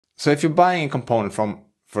So if you're buying a component from,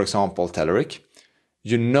 for example, Telerik,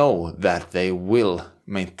 you know that they will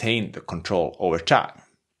maintain the control over time.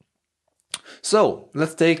 So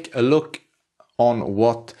let's take a look on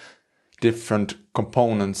what different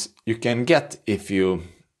components you can get if you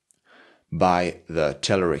buy the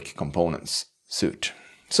Telerik components suite.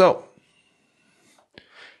 So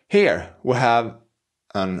here we have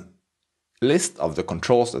a list of the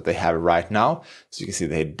controls that they have right now. So you can see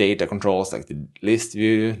they have data controls like the list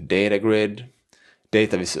view, DataGrid,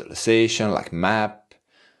 data visualization like map,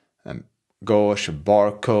 gauge,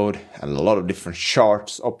 barcode, and a lot of different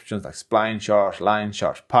charts options like spline charts, line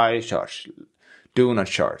charts, pie charts, donut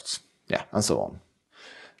charts, yeah, and so on.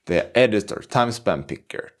 The editor, time span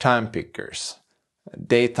picker, time pickers,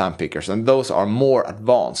 datetime pickers, and those are more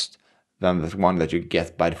advanced than the one that you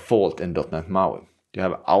get by default in .NET MAUI. You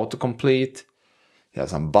have autocomplete, you have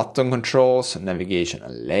some button controls, navigation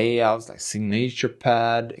and layouts like signature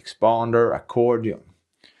pad, expander, accordion,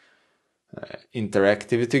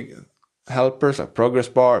 interactivity helpers like progress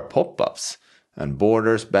bar, pop-ups, and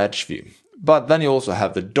borders, badge view. But then you also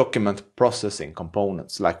have the document processing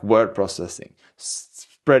components like word processing,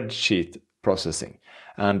 spreadsheet processing,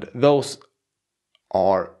 and those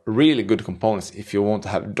are really good components if you want to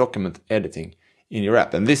have document editing in your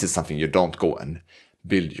app. And this is something you don't go and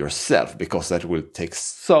build yourself because that will take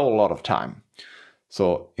so a lot of time.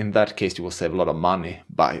 So in that case, you will save a lot of money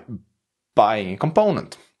by buying a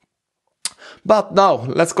component. But now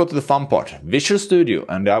let's go to the fun part, Visual Studio,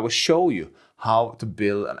 and I will show you how to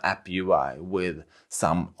build an app UI with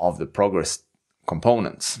some of the progress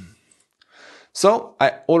components. So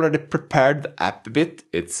I already prepared the app a bit.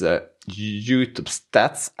 It's a YouTube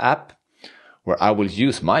stats app where I will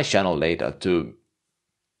use my channel data to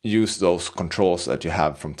use those controls that you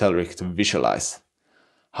have from Telerik to visualize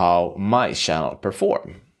how my channel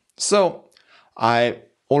perform. So I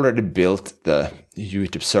already built the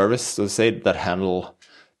YouTube service, so to say, that handle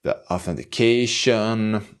the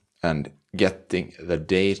authentication and getting the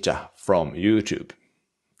data from YouTube,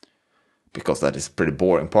 because that is a pretty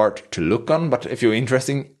boring part to look on. But if you're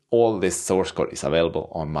interested, all this source code is available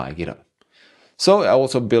on my GitHub. So I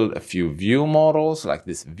also built a few view models, like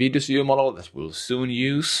this videos view model that we'll soon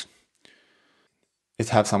use. It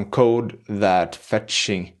has some code that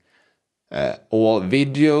fetching all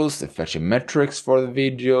videos, fetching metrics for the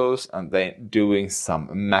videos, and then doing some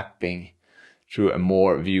mapping to a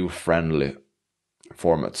more view-friendly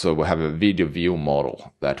format. So we have a video view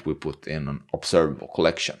model that we put in an observable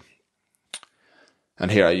collection. And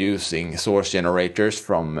here I'm using source generators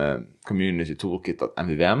from community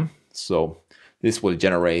toolkit.mvvm. So this will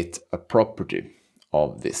generate a property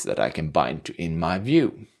of this that I can bind to in my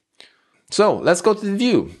view. So let's go to the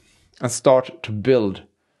view and start to build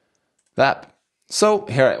the app. So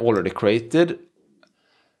here I already created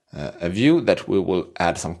a view that we will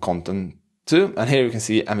add some content to. And here you can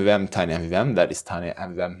see MVVM, Tiny MVVM. That is Tiny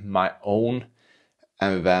MVVM, my own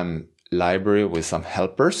MVVM library with some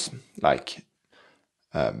helpers like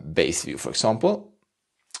base view, for example.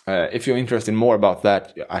 If you're interested more about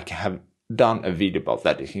that, I have done a video about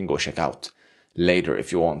that. You can go check out later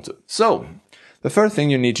if you want to. So the first thing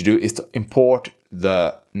you need to do is to import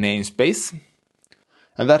the namespace.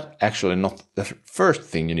 And that's actually not the first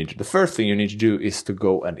thing you need to do. The first thing you need to do is to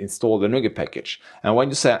go and install the NuGet package. And when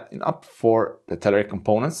you sign up for the Telerik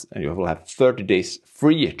components, and you will have 30 days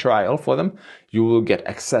free trial for them, you will get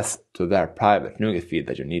access to their private NuGet feed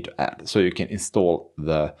that you need to add. So you can install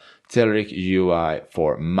the Telerik UI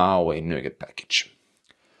for MAUI NuGet package.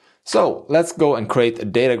 So let's go and create a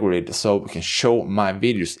data grid so we can show my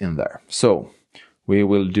videos in there. So we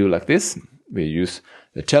will do like this. We use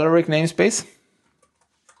the Telerik namespace.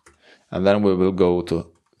 And then we will go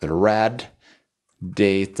to the RAD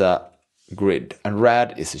data grid. And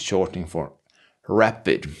RAD is a shortening for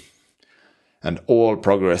rapid. And all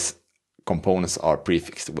progress components are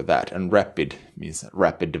prefixed with that. And rapid means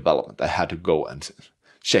rapid development. I had to go and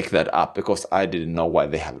check that up because I didn't know why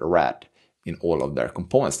they have RAD in all of their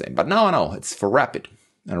components name. But now I know it's for rapid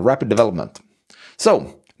and rapid development.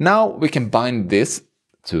 So now we can bind this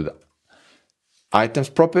to the items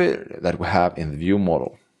property that we have in the view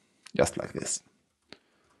model. Just like this.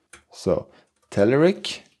 So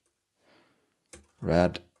Telerik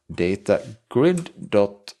rad data grid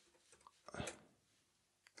dot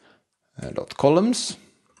columns,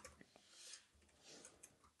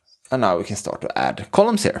 and now we can start to add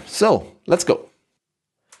columns here. So let's go.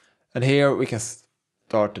 And here we can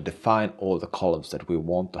start to define all the columns that we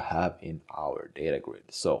want to have in our data grid.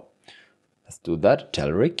 So let's do that.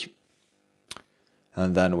 Telerik.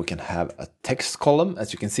 And then we can have a text column.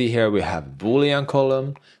 As you can see here, we have Boolean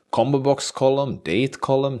column, combo box column, date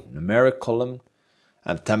column, numeric column,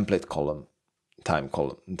 and template column, time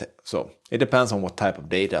column. So it depends on what type of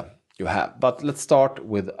data you have. But let's start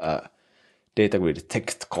with a DataGrid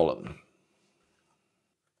text column.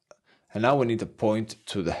 And now we need to point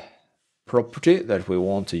to the property that we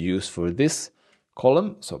want to use for this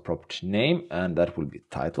column. So property name, and that will be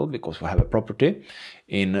title, because we have a property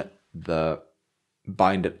in the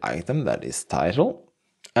binded item that is title.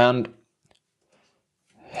 And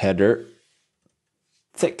header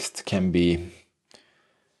text can be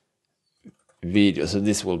video. So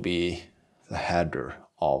this will be the header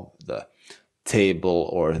of the table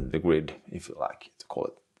or the grid, if you like to call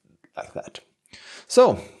it like that.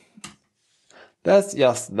 So that's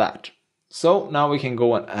just that. So now we can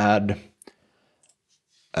go and add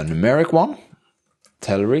a numeric one,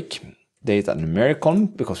 Telerik data numeric column,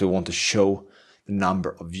 because we want to show the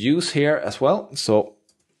number of views here as well. So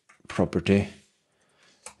property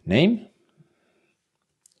name,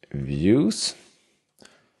 views,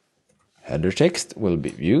 header text will be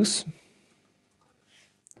views,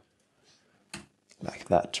 like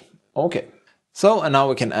that. Okay, so and now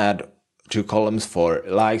we can add 2 columns for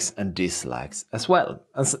likes and dislikes as well.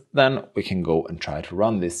 And then we can go and try to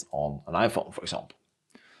run this on an iPhone, for example.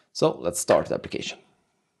 So let's start the application.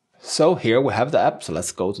 So here we have the app, so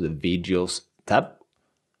let's go to the videos tab.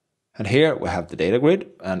 And here we have the data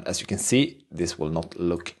grid, and as you can see, this will not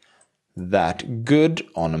look that good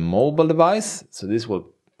on a mobile device. So this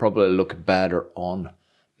will probably look better on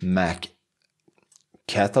Mac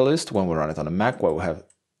Catalyst when we run it on a Mac, where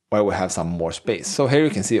we have some more space. So here you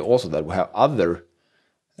can see also that we have other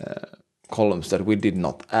columns that we did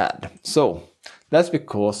not add. So that's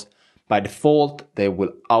because by default they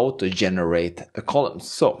will auto-generate a column.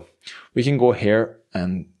 So we can go here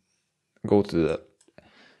and go to the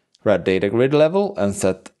red data grid level and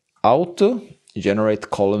set auto generate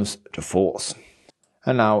columns to false.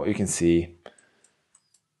 And now you can see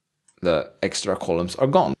the extra columns are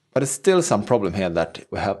gone. But it's still some problem here that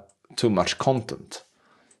we have too much content.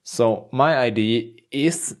 So my idea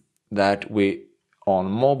is that we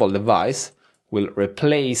on mobile device will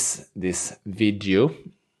replace this video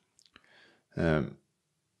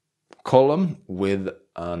column with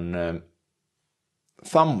an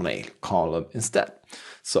thumbnail column instead.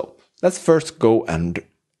 So let's first go and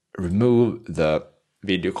remove the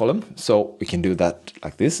video column. So we can do that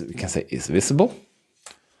like this. We can say is visible.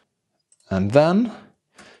 And then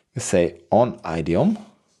we say on idiom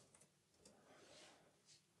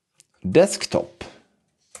desktop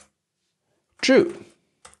true.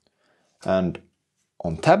 And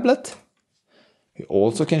on tablet we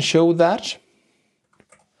also can show that.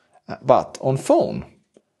 But on phone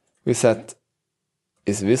we set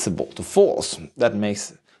is visible to false. That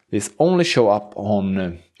makes this only show up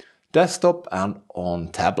on desktop and on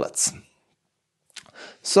tablets.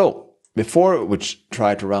 So before we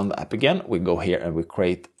try to run the app again, we go here and we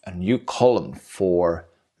create a new column for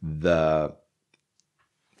the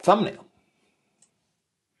thumbnail.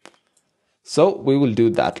 So we will do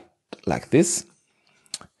that like this.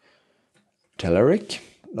 Telerik,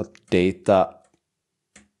 not data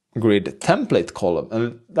grid template column,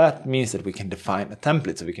 and that means that we can define a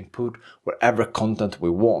template, so we can put whatever content we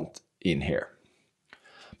want in here.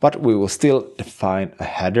 But we will still define a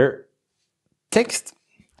header text.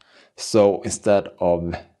 So instead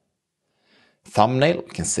of thumbnail,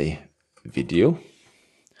 we can say video,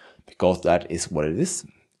 because that is what it is.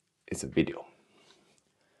 It's a video.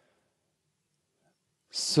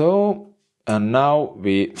 So, and now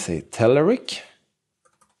we say Telerik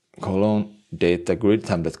colon data grid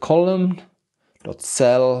template column dot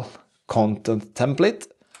cell content template,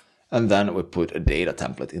 and then we put a data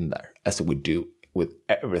template in there, as we do with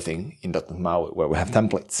everything in .NET MAUI where we have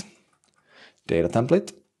templates. Data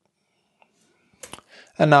template.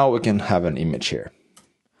 And now we can have an image here.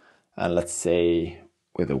 And let's say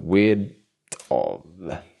with a width of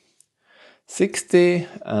 60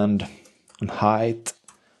 and height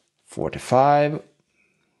 45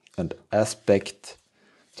 and aspect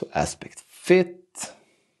to aspect fit.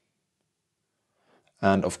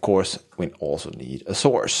 And of course we also need a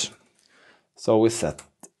source. So we set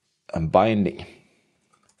a binding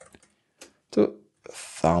to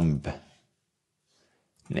thumbnail.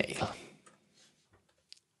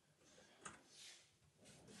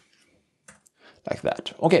 Like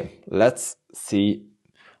that. Okay, let's see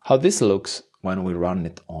how this looks when we run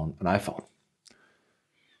it on an iPhone.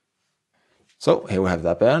 So here we have the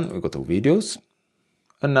app in, we go to videos,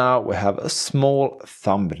 and now we have a small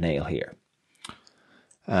thumbnail here.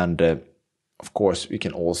 And of course we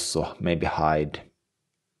can also maybe hide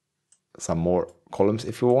some more columns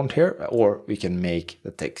if we want here, or we can make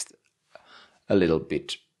the text a little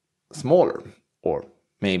bit smaller. Or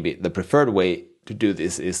maybe the preferred way to do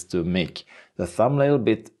this is to make the thumbnail a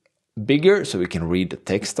bit bigger so we can read the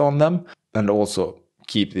text on them, and also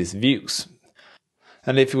keep these views.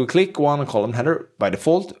 And if we click one column header, by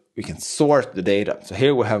default we can sort the data. So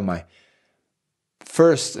here we have my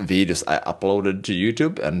first videos I uploaded to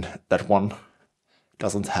YouTube, and that one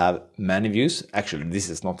doesn't have many views. Actually, this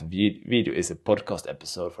is not a video, it's a podcast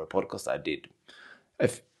episode for a podcast I did a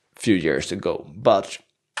few years ago. But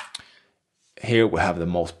here we have the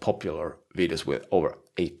most popular videos with over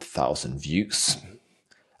 8,000 views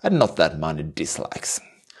and not that many dislikes.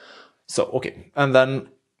 So, okay, and then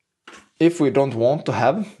if we don't want to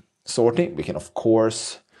have sorting, we can of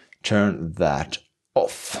course turn that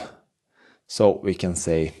off. So we can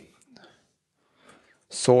say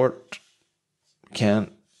sort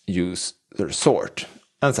can use the sort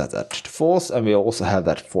and set that to false, and we also have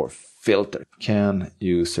that for filter, can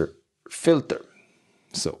user filter.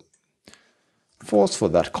 So false for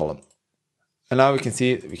that column. And now we can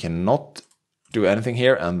see we cannot do anything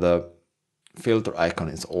here, and the filter icon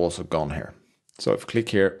is also gone here. So if we click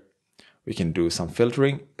here, we can do some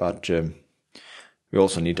filtering, but we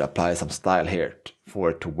also need to apply some style here for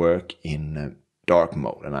it to work in dark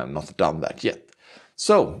mode, and I've not done that yet.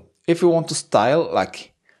 So if we want to style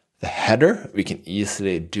like the header, we can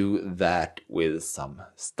easily do that with some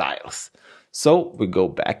styles. So we go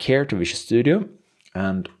back here to Visual Studio,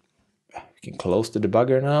 and we can close the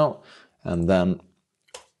debugger now, and then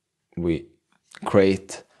we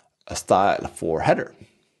create a style for header.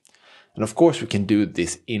 And of course we can do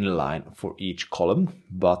this inline for each column,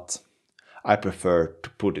 but I prefer to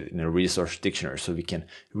put it in a resource dictionary so we can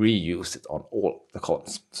reuse it on all the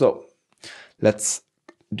columns. So let's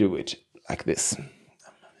do it like this.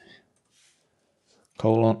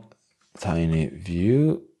 Colon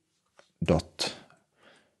tinyview dot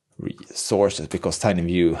resources, because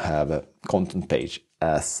tinyview have a content page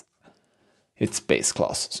as its base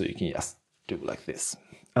class. So you can just do like this.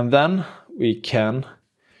 And then we can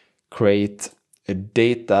create a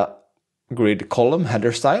DataGrid column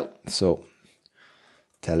header style. So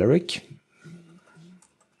Telerik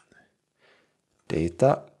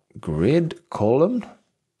DataGrid column.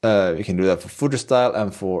 We can do that for footer style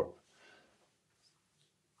and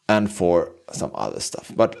for some other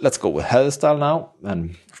stuff. But let's go with header style now.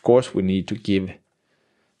 And of course we need to give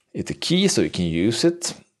it a key so you can use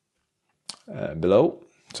it below.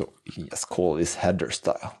 So you can just call this header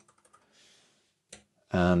style.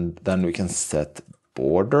 And then we can set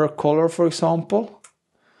border color, for example.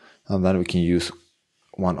 And then we can use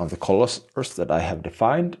one of the colors that I have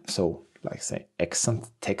defined. So like say accent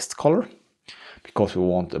text color, because we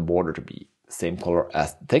want the border to be the same color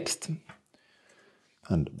as the text.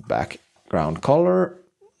 And background color,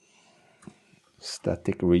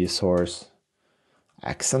 static resource,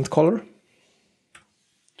 accent color.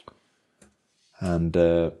 And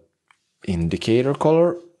indicator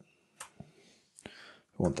color.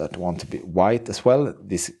 We want that one to be white as well.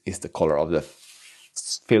 This is the color of the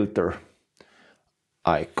filter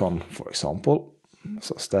icon, for example.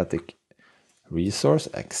 So static resource,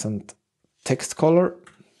 accent text color.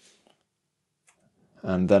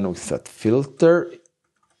 And then we set filter,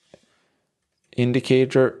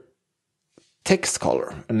 indicator, text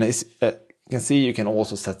color. And as you can see, you can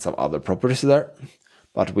also set some other properties there,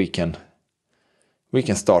 but we can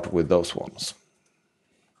start with those ones.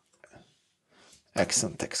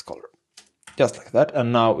 Accent text color, just like that.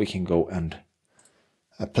 And now we can go and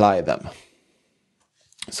apply them.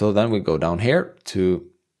 So then we go down here to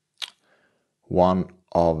one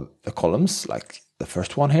of the columns, like the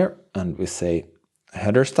first one here, and we say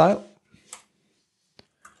header style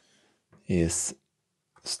is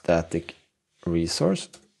static resource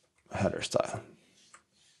header style.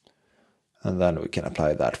 And then we can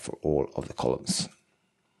apply that for all of the columns.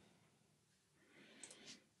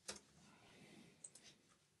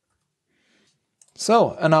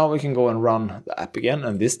 So, and now we can go and run the app again,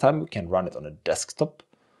 and this time we can run it on a desktop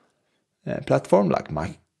platform like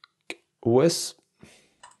Mac OS.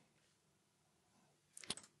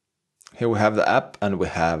 Here we have the app, and we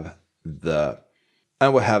have the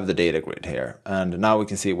DataGrid here. And now we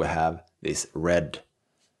can see we have this red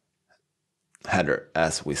header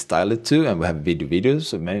as we style it to, and we have videos,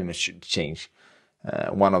 so maybe we should change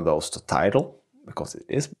one of those to title, because it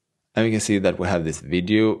is. And we can see that we have this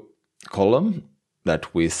video column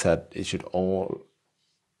that we said it should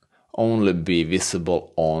only be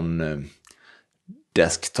visible on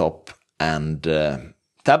desktop and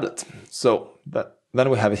tablet. So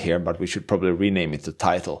then we have it here, but we should probably rename it to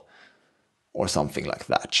title or something like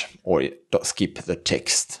that, or skip the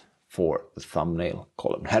text for the thumbnail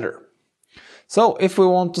column header. So if we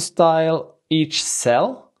want to style each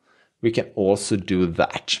cell, we can also do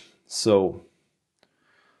that. So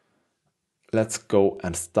let's go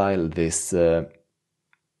and style this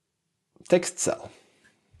text cell,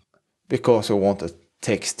 because we want the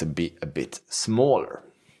text to be a bit smaller.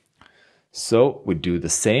 So we do the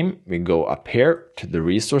same. We go up here to the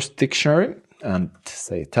resource dictionary and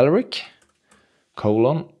say Telerik,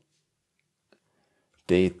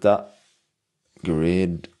 DataGrid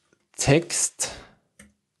text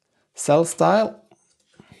cell style.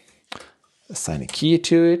 Assign a key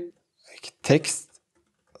to it, like text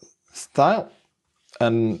style,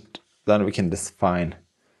 and then we can define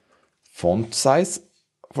font size,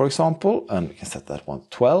 for example, and we can set that one to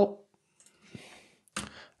 12.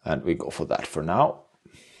 And we go for that for now.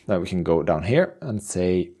 Then we can go down here and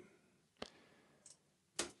say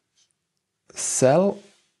cell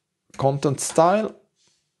content style,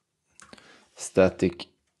 static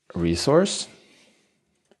resource,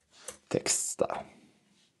 text style.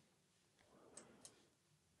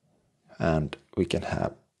 And we can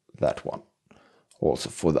have that one also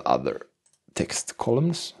for the other text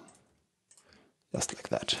columns, just like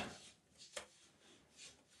that.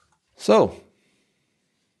 So,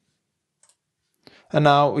 and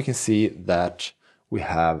now we can see that we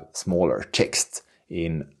have smaller text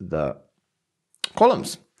in the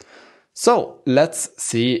columns. So let's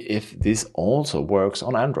see if this also works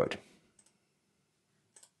on Android.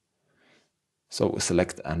 So we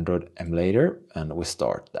select Android emulator and we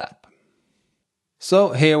start the app. So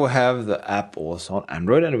here we have the app also on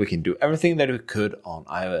Android, and we can do everything that we could on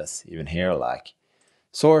iOS, even here, like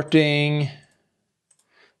sorting,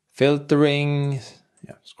 filtering,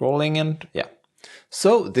 scrolling, and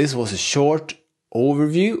So this was a short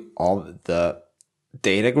overview of the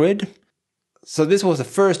DataGrid. So this was the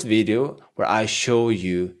first video where I show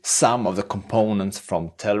you some of the components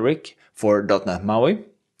from Telerik for .NET MAUI.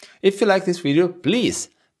 If you like this video, please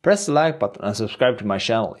press the like button and subscribe to my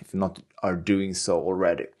channel if you not are doing so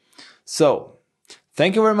already. So,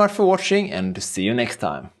 thank you very much for watching, and see you next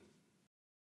time.